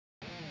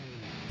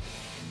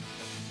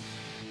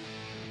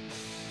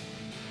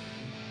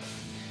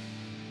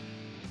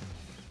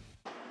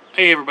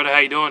Hey everybody, how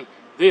you doing?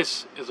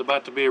 This is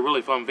about to be a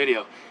really fun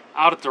video.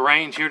 Out at the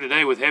range here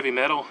today with heavy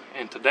metal,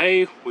 and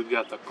today we've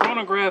got the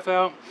chronograph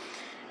out,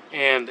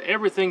 and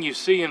everything you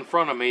see in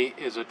front of me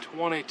is a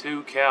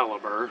 22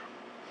 caliber,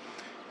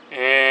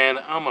 and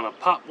I'm gonna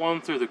pop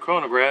one through the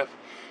chronograph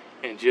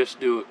and just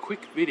do a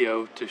quick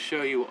video to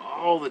show you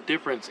all the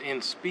difference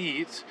in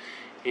speeds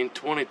in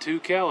 22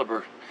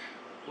 caliber.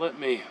 Let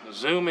me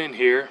zoom in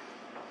here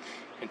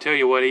and tell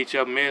you what each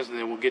of them is, and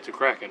then we'll get to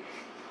cracking.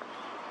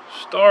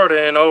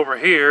 Starting over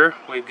here,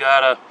 we've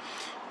got a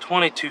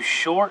 22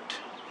 short,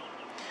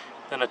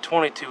 then a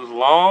 22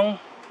 long,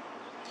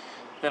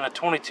 then a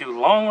 22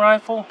 long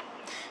rifle,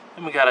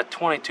 then we got a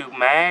 22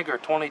 mag or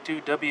 22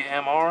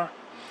 WMR,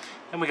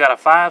 then we got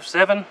a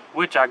 5.7,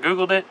 which I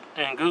googled it,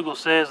 and Google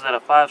says that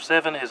a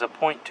 5.7 is a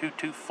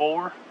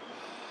 .224.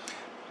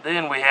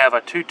 Then we have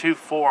a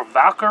 224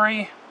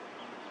 Valkyrie.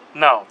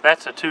 No,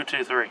 that's a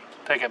 223.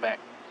 Take it back.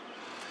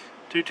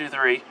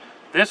 223.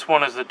 This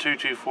one is the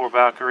 224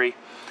 Valkyrie.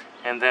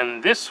 And then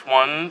this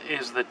one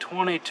is the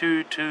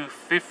 22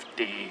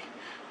 250.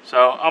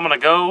 So I'm going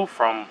to go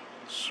from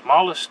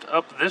smallest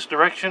up this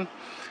direction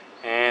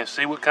and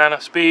see what kind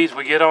of speeds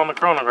we get on the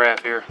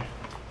chronograph here.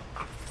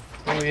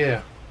 Oh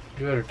yeah,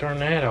 you better turn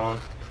that on.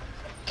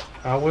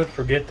 I would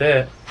forget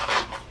that.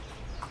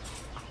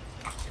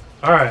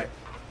 Alright.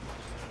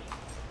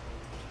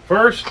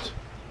 First,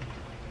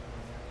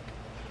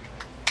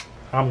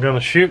 I'm going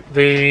to shoot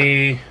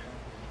the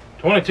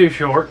 22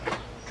 short.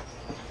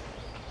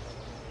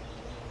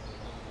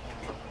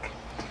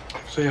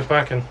 See if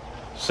I can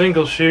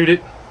single shoot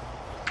it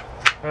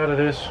out of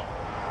this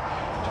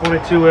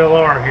 22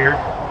 LR here.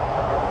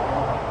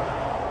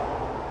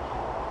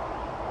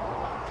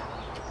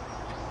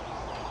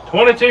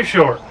 .22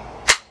 short.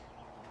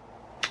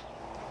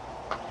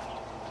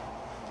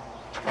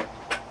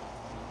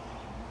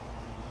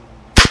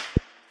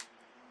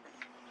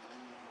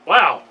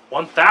 Wow,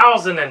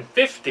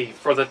 1,050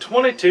 for the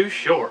 22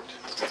 short.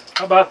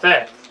 How about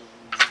that?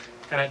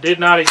 And it did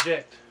not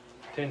eject.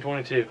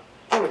 1022.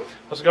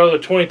 Let's go to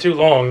the 22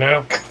 long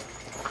now.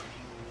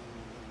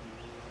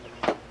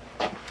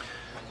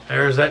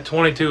 There's that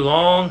 22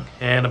 long,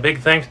 and a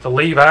big thanks to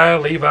Levi.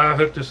 Levi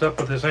hooked us up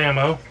with this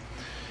ammo.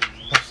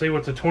 Let's see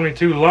what the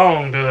 22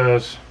 long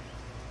does.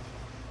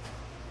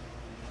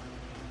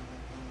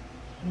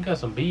 We got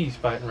some bees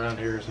fighting around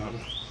here or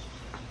something.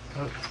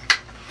 Oh.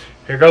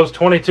 Here goes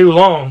 22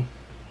 long.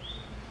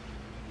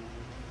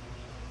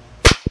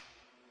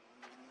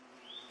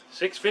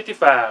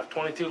 655.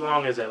 22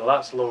 long is a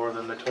lot slower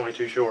than the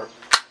 22 short.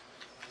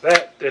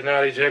 That did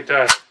not eject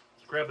either. Let's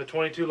grab the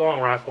 22 long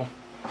rifle.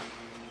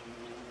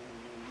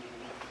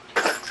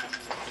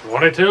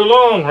 22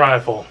 long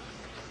rifle.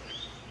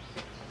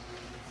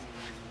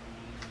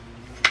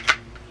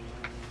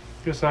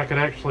 Guess I could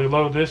actually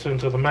load this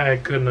into the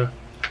mag, couldn't I?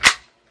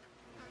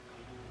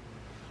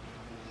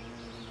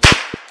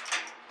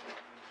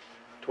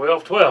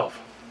 .12.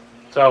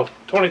 So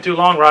 22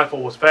 long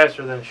rifle was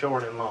faster than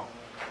short and long.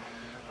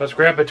 Let's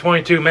grab the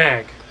 22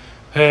 mag.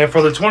 And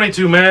for the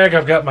 22 mag,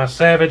 I've got my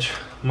Savage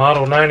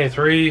Model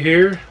 93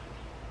 here.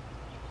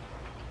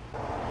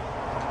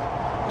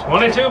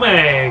 22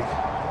 mag.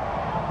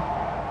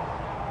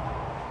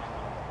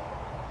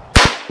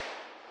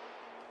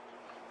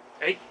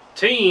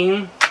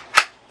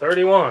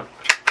 .1831.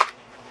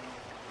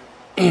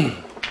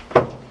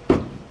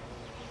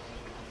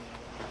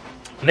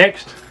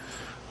 Next,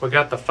 we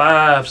got the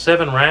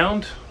 5.7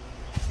 round.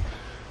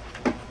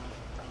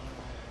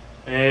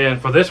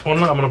 And for this one,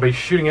 I'm going to be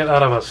shooting it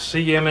out of a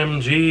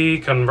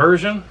CMMG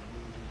conversion.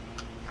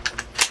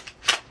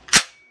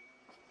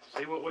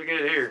 See what we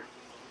get here.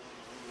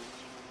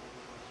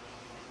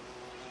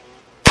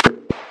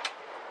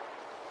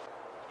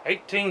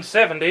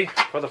 $18.70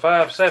 for the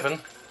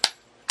 5.7.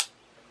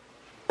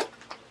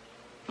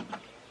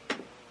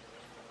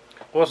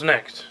 What's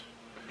next?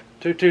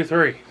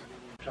 223.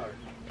 Sorry.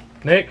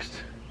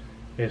 Next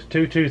is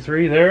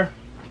 223 there.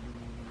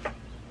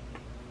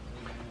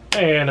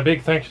 And a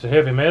big thanks to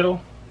Heavy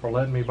Metal for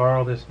letting me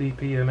borrow this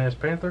DPMS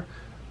Panther.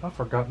 I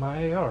forgot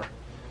my AR.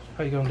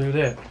 How you gonna do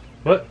that?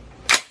 But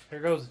here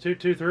goes the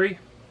 223.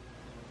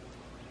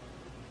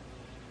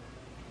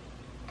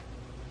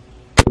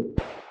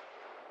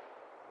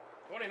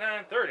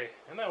 $29.30,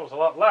 and that was a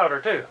lot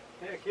louder too.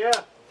 Heck yeah.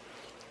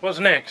 What's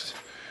next?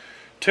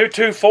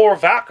 224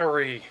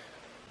 Valkyrie.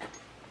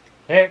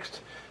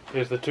 Next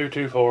is the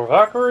 224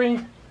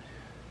 Valkyrie.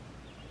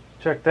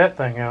 Check that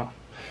thing out.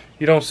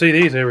 You don't see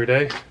these every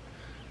day.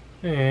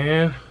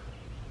 And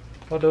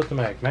what does the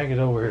mag? Mag is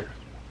over here.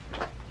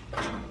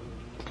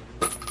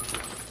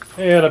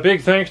 And a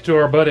big thanks to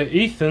our buddy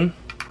Ethan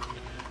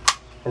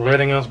for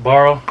letting us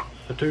borrow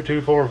the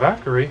 224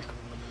 Valkyrie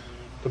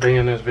to be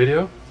in this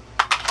video.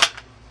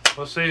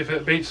 Let's see if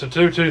it beats the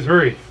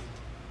 223.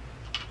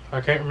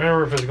 I can't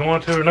remember if it's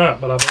going to or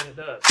not, but I bet it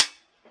does.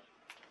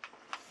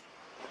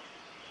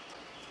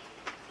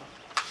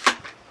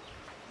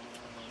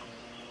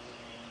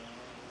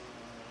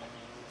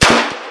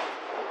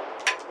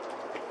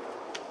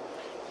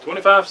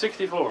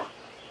 $25.64.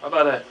 How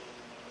about that?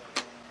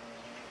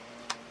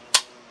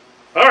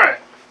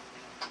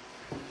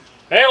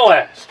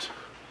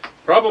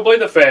 probably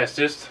the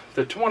fastest,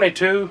 the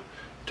 22-250.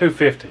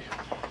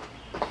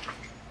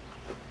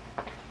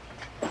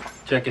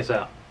 Check this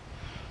out.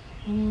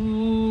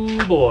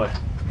 Ooh boy,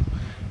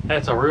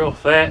 that's a real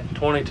fat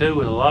 22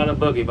 with a lot of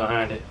boogie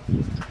behind it.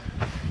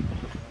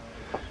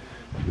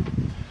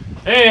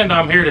 And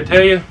I'm here to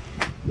tell you,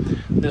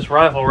 this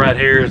rifle right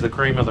here is the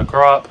cream of the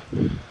crop.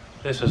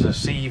 This is a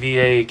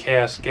CVA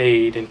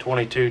Cascade in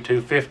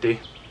 22-250.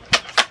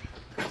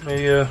 Let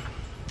me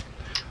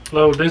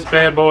load this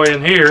bad boy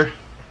in here.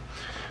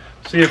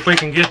 See if we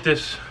can get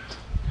this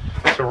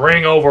to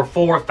ring over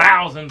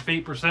 4,000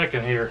 feet per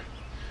second here.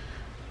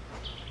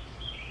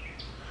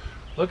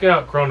 Look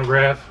out,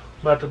 Chronograph.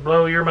 About to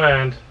blow your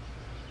mind.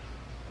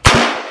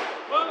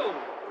 Whoa!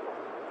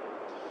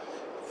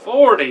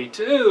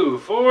 42,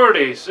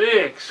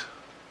 46.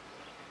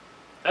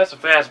 That's a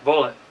fast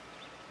bullet.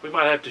 We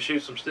might have to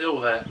shoot some steel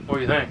with that. What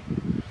do you think?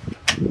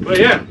 But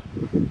yeah,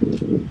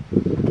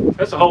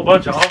 that's a whole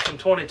bunch of awesome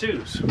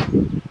 22s.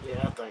 Yeah,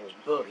 that thing's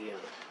boogie in it.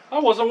 I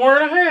wasn't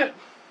wearing a hat.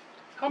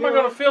 How am I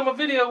going to film a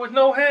video with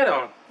no hat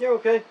on? You're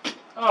okay.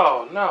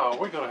 Oh no,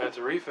 we're going to have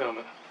to refilm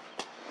it.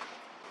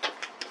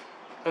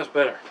 That's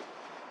better.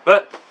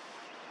 But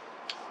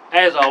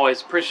as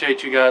always,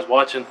 appreciate you guys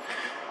watching.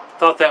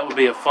 Thought that would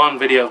be a fun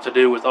video to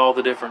do with all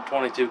the different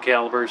 22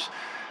 calibers.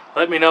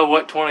 Let me know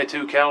what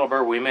 22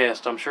 caliber we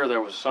missed. I'm sure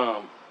there was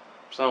some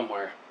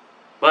somewhere.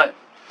 But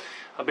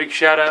a big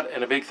shout out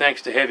and a big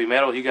thanks to Heavy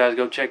Metal. You guys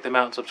go check them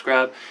out and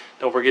subscribe.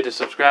 Don't forget to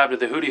subscribe to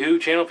the whoteewho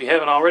channel if you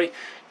haven't already.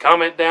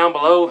 Comment down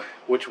below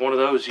which one of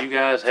those you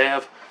guys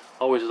have.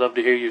 Always love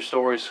to hear your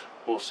stories.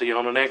 We'll see you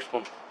on the next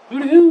one.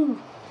 Whoteewho!